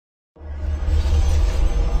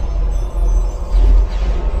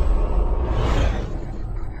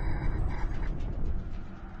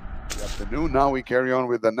afternoon. Now we carry on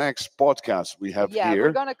with the next podcast we have Yeah, here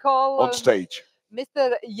we're gonna call on stage.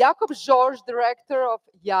 Mr. Jakob George, director of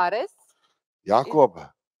Yares. Jakob,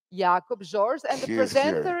 Jakob George, and the he is here.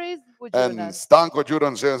 presenter is And Gjuran. Stanko,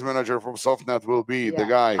 Gjuran, sales manager from SoftNET, will be the Yeah.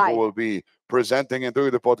 guy Hi. who will be presenting and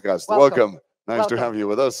doing the podcast. Welcome. Nice to Welcome. have you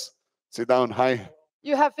with us. Sit down. Hi.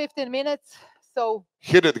 You have 15 minutes, so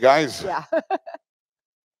Hit it, guys. yeah.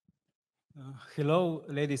 Hello,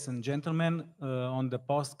 ladies and gentlemen, on the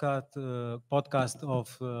podcast of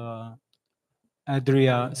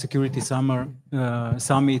Adria Security Summer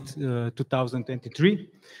Summit 2023.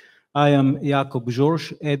 I am Jakob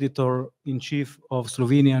George, editor-in-chief of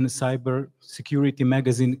Slovenian cyber security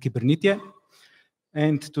magazine Kibernitije.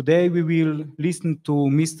 And today we will listen to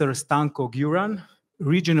Mr. Stanko Gjuran,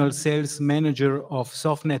 regional sales manager of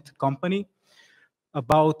SoftNET company,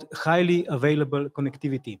 about highly available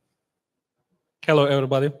connectivity. Hello,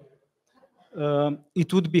 everybody.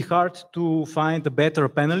 It would be hard to find a better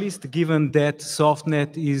panelist, given that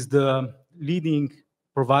SoftNET is the leading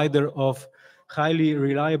provider of highly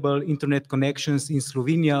reliable internet connections in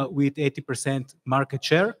Slovenia with 80% market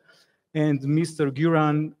share. And Mr.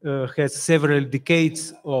 Gjuran has several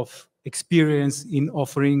decades of experience in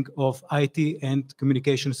offering of IT and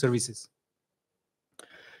communication services.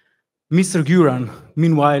 Mr. Gjuran,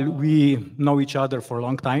 meanwhile, we know each other for a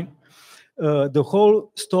long time. The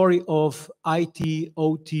whole story of IT,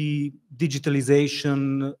 OT,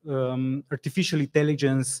 digitalization, artificial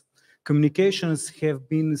intelligence, communications have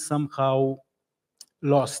been somehow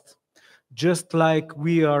lost. Just like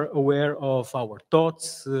we are aware of our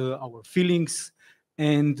thoughts, our feelings,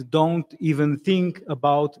 and don't even think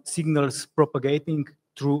about signals propagating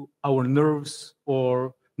through our nerves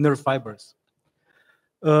or nerve fibers.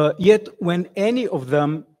 Yet when any of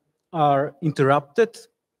them are interrupted,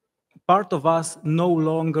 part of us no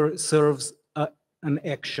longer serves an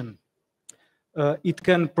action. It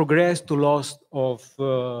can progress to loss of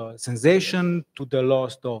sensation, to the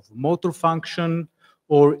loss of motor function,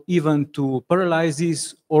 or even to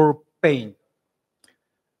paralysis or pain.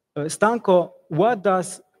 Stanko, what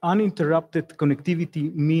does uninterrupted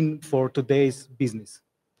connectivity mean for today's business?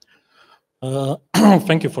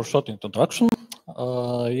 Thank you for short introduction.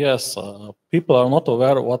 Yes, people are not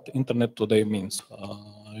aware what internet today means.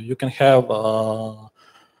 You can have,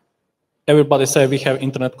 everybody say we have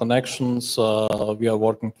internet connections, we are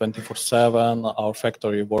working 24/7, our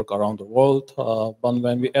factory work around the world. But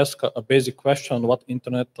when we ask a basic question what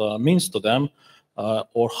internet means to them,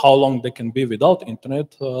 or how long they can be without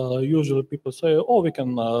internet, usually people say, oh, we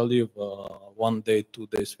can live 1 day, 2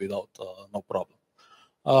 days without no problem.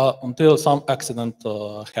 Until some accident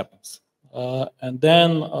happens. And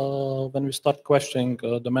then when we start questioning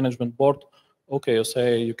the management board, okay, you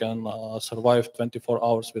say you can survive 24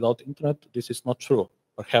 hours without internet. This is not true.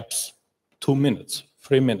 Perhaps 2 minutes,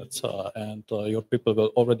 3 minutes, and your people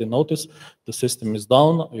will already notice the system is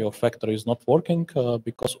down, your factory is not working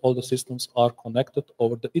because all the systems are connected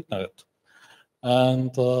over the internet.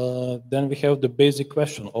 And then we have the basic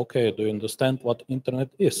question, okay, do you understand what internet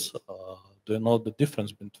is? Do you know the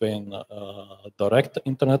difference between direct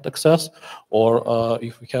internet access or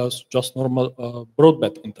if we have just normal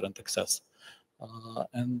broadband internet access?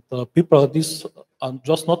 And people are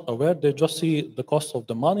just not aware. They just see the cost of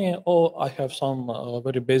the money. Oh, I have some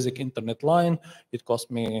very basic internet line. It costs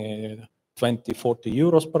me 20, 40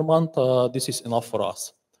 euros per month. This is enough for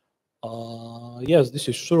us. Yes, this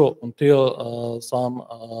is true until some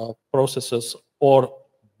processes or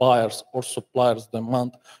buyers or suppliers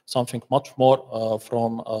demand something much more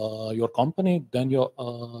from your company, then you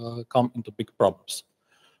come into big problems.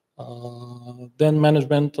 Then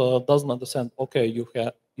management doesn't understand, okay,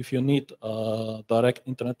 if you need direct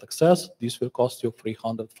internet access, this will cost you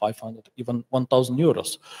 300, 500, even 1,000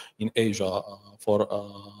 euros in Asia for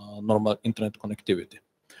normal internet connectivity.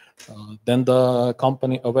 Then the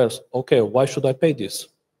company awares, okay, why should I pay this?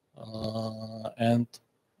 And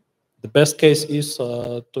the best case is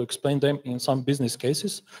to explain them in some business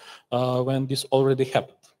cases when this already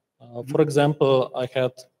happened. For example, I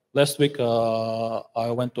had last week,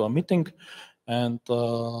 I went to a meeting and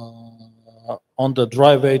on the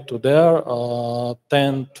driveway to there,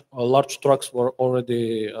 10 large trucks were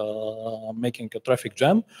already making a traffic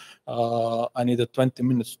jam. I needed 20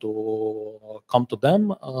 minutes to come to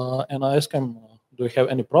them and I asked them, do you have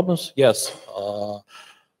any problems? Yes.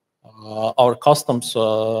 Our customs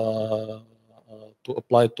to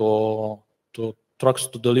apply to trucks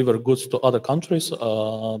to deliver goods to other countries,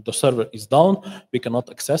 the server is down, we cannot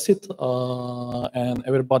access it, and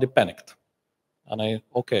everybody panicked. And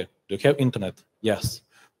okay, do you have internet? Yes.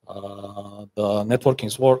 The networking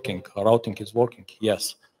is working, routing is working?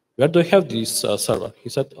 Yes. where do you have this server? He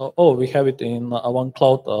said, oh, we have it in one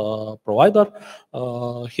cloud provider.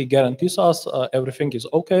 He guarantees us everything is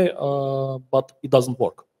okay, but it doesn't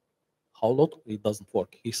work. How long? It doesn't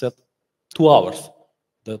work. He said 2 hours.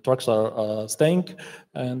 The trucks are staying,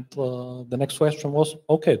 and the next question was,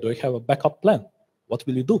 okay, do you have a backup plan? What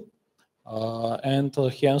will you do? And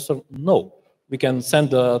he answered, no. We can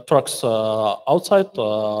send the trucks outside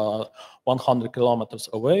 100 kilometers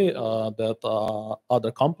away that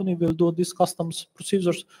other company will do these customs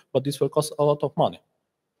procedures, but this will cost a lot of money.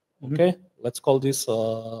 Okay, let's call this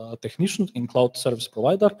technician in cloud service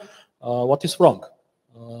provider. What is wrong?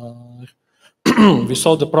 We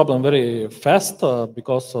solved the problem very fast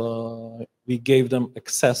because we gave them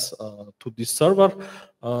access to this server.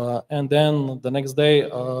 And then the next day,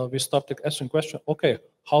 we started asking questions, okay,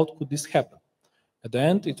 how could this happen? At the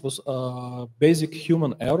end, it was a basic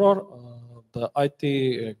human error. The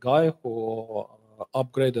IT guy who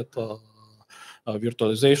upgraded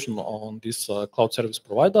virtualization on this cloud service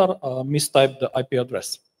provider mistyped the IP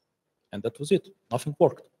address. And that was it. Nothing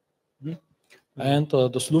worked. And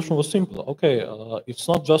the solution was simple. Okay, it's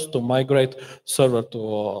not just to migrate server to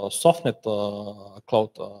SoftNET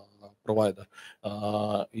cloud provider.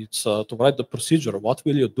 It's to write the procedure. What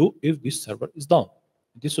will you do if this server is down?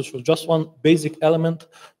 This was just one basic element.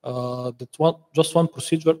 Just one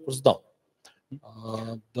procedure was done.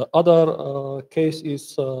 The other case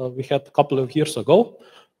is we had a couple of years ago.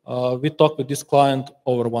 We talked with this client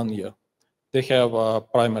over 1 year. They have a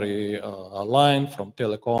primary line from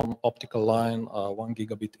telecom, optical line, 1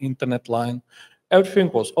 gigabit internet line.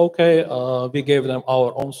 Everything was okay. We gave them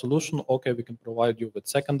our own solution. Okay, we can provide you with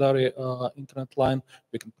secondary internet line.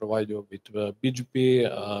 We can provide you with BGP.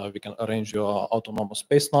 We can arrange your autonomous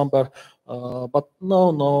space number. But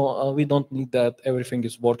no, we don't need that. Everything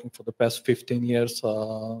is working for the past 15 years.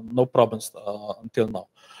 No problems until now.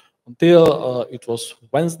 Until it was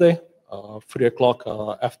Wednesday, 3 o'clock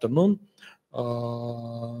afternoon.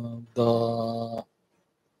 The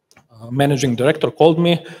managing director called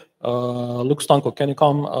me. Look, Stanko, can you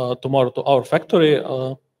come tomorrow to our factory?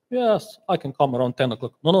 Yes, I can come around 10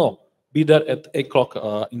 o'clock. No, be there at 8 o'clock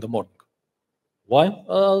in the morning. Why?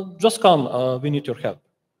 Just come, we need your help.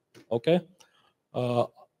 Okay.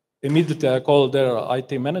 Immediately I called their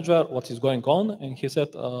IT manager, what is going on? And he said,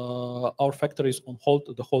 our factory is on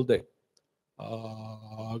hold the whole day.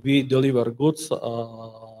 We deliver goods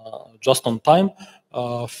just on time.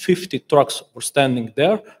 50 trucks were standing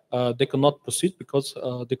there. They could not proceed because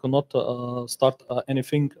they could not start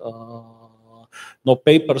anything. No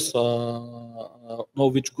papers,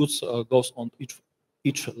 no which goods goes on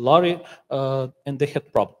each lorry, and they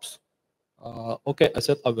had problems. Okay, I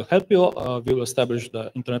said, I will help you. We will establish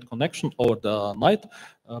the internet connection over the night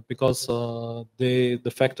because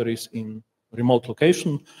the factory is in remote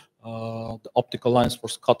location. The optical lines were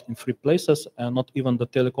cut in 3 places, and not even the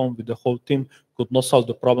telecom with the whole team could not solve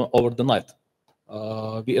the problem over the night.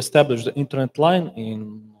 We established the internet line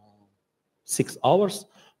in 6 hours.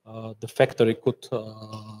 The factory could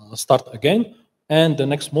start again, and the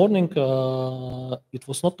next morning it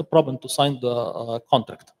was not the problem to sign the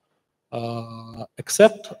contract,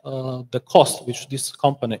 except the cost which this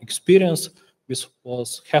company experienced, which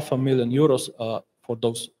was €500,000 for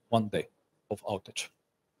those 1 day of outage.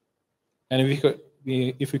 And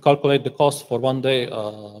if we calculate the cost for 1 day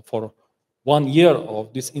for 1 year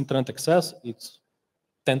of this internet access, it's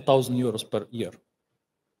 €10,000 per year.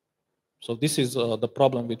 So this is the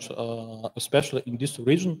problem which, especially in this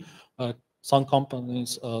region, some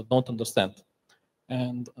companies don't understand.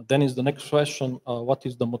 And then is the next question, what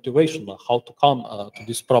is the motivation? How to come to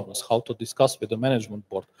these problems? How to discuss with the management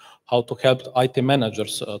board? How to help IT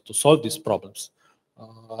managers to solve these problems?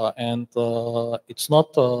 And it's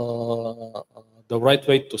not the right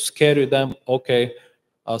way to scare them. Okay,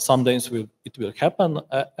 some days it will happen.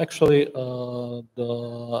 Actually,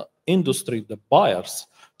 the industry, the buyers,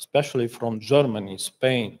 especially from Germany,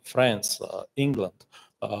 Spain, France, England,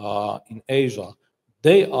 in Asia,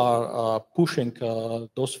 they are pushing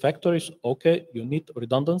those factories. Okay, you need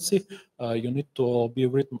redundancy. You need to be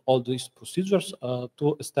written all these procedures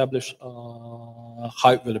to establish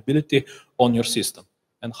high availability on your system.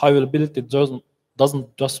 And high availability doesn't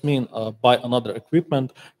just mean buy another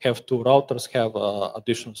equipment, have 2 routers, have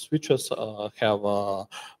additional switches, have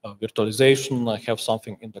virtualization, have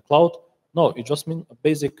something in the cloud. No, it just means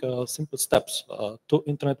basic, simple steps. 2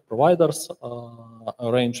 internet providers,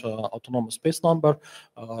 arrange autonomous space number,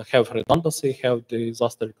 have redundancy, have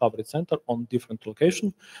disaster recovery center on different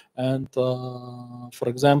locations. And for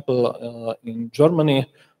example, in Germany,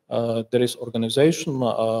 there is organization,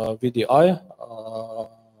 VDI,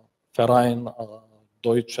 Verein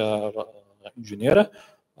Deutsche Ingenieure.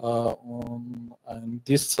 And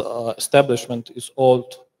this establishment is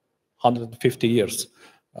old 150 years.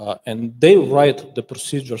 And they write the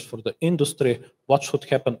procedures for the industry, what should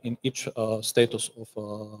happen in each status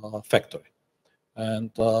of factory.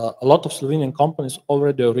 And a lot of Slovenian companies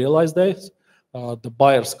already realize this. The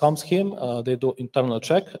buyers comes here, they do internal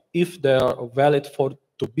check if they are valid for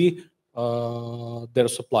to be their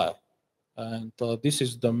supplier. And this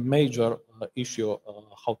is the major issue,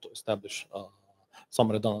 how to establish some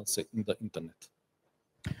redundancy in the internet.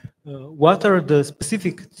 What are the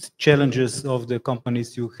specific challenges of the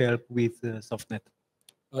companies you help with SoftNET?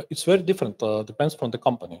 It's very different, depends from the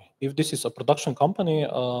company. If this is a production company,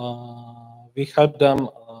 we help them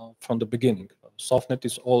from the beginning. SoftNET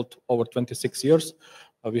is old, over 26 years.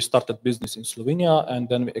 We started business in Slovenia, and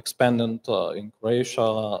then we expanded in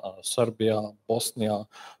Croatia, Serbia, Bosnia,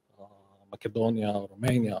 Macedonia,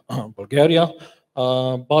 Romania, Bulgaria.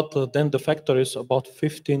 But then the factories about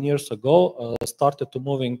 15 years ago started to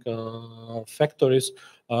moving factories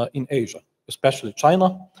in Asia, especially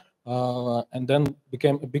China. And then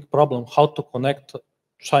became a big problem how to connect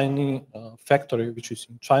Chinese factory, which is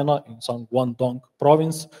in China, in some Guangdong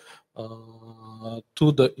province,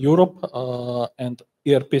 to the Europe, and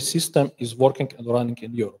ERP system is working and running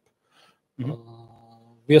in Europe.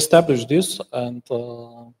 We established this, and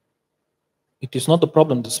it is not the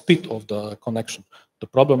problem, the speed of the connection. The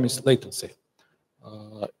problem is latency.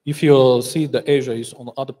 If you see the Asia is on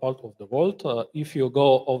the other part of the world, if you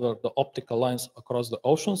go over the optical lines across the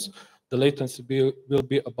oceans, the latency will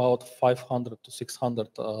be about 500 to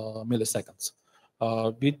 600 milliseconds.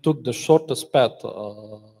 We took the shortest path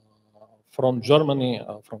from Germany,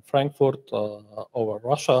 from Frankfurt, over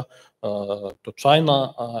Russia to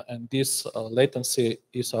China, and this latency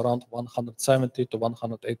is around 170 to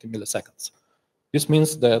 180 milliseconds. This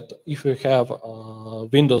means that if you have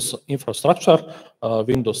Windows infrastructure,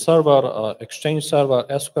 Windows Server, Exchange Server,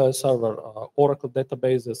 SQL Server, Oracle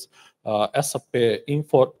databases, SAP,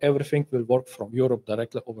 Infor, everything will work from Europe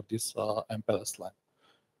directly over this MPLS line.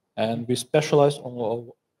 And we specialize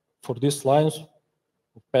for these lines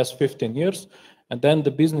for the past 15 years. And then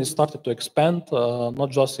the business started to expand, not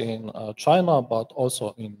just in China, but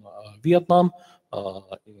also in Vietnam,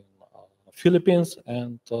 in Philippines,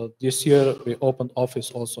 and this year we opened office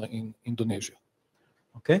also in Indonesia.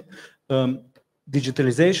 Okay.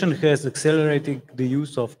 Digitalization has accelerated the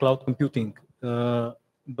use of cloud computing,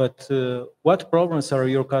 but what problems are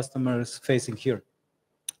your customers facing here?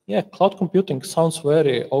 Yeah, cloud computing sounds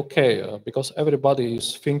very okay because everybody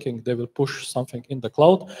is thinking they will push something in the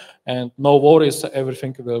cloud and no worries,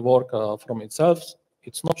 everything will work from itself.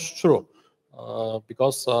 It's not true.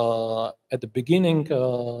 Because at the beginning,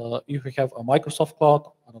 if you have a Microsoft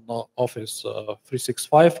Cloud, I don't know, Office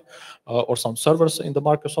 365, or some servers in the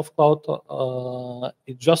Microsoft Cloud,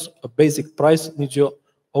 it's just a basic price needs you,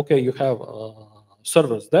 okay, you have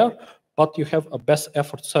servers there, but you have a best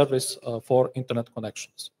effort service for internet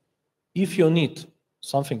connections. If you need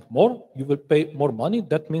something more, you will pay more money.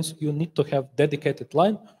 That means you need to have dedicated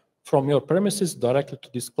line from your premises directly to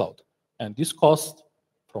this cloud. And this costs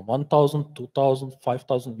from 1,000, 2,000,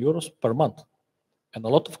 5,000 euros per month. And a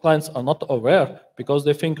lot of clients are not aware because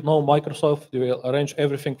they think, no, Microsoft will arrange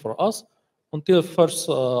everything for us until first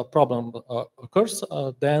problem occurs.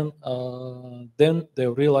 Then they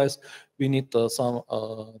realize we need some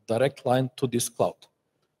direct line to this cloud.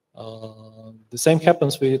 The same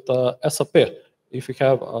happens with SAP. If you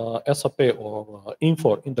have SAP or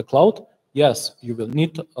Infor in the cloud, yes, you will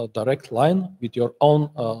need a direct line with your own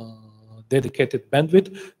dedicated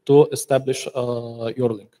bandwidth to establish your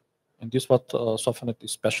link. And this is what SoftNET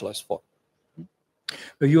is specialized for.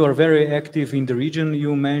 You are very active in the region.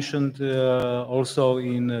 You mentioned also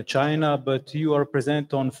in China, but you are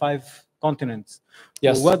present on 5 continents.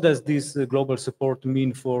 Yes. What does this global support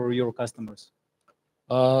mean for your customers?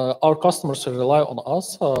 Our customers rely on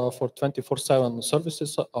us for 24/7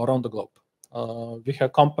 services around the globe. We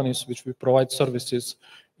have companies which we provide services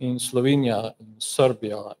in Slovenia, in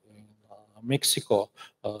Serbia, Mexico,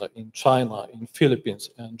 in China, in Philippines,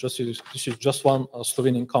 and this is just one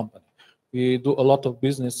Slovenian company. We do a lot of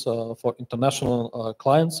business for international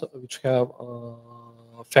clients which have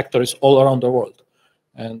factories all around the world.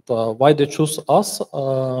 And why they choose us?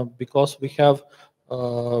 Because we have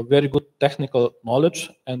very good technical knowledge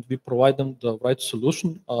and we provide them the right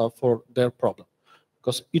solution for their problem.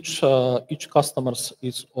 Because each customer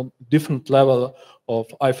is on different level of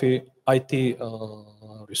IT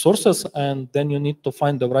resources, and then you need to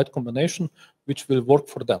find the right combination which will work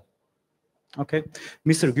for them. Okay,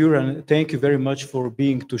 Mr. Gjuran, thank you very much for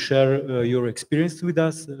being to share your experience with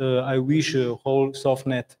us. I wish whole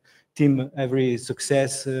SoftNet team every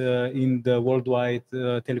success in the worldwide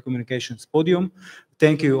telecommunications podium.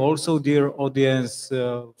 Thank you also, dear audience,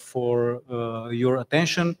 for your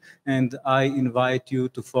attention, and I invite you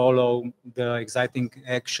to follow the exciting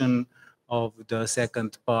action of the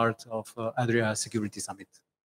second part of Adria Security Summit.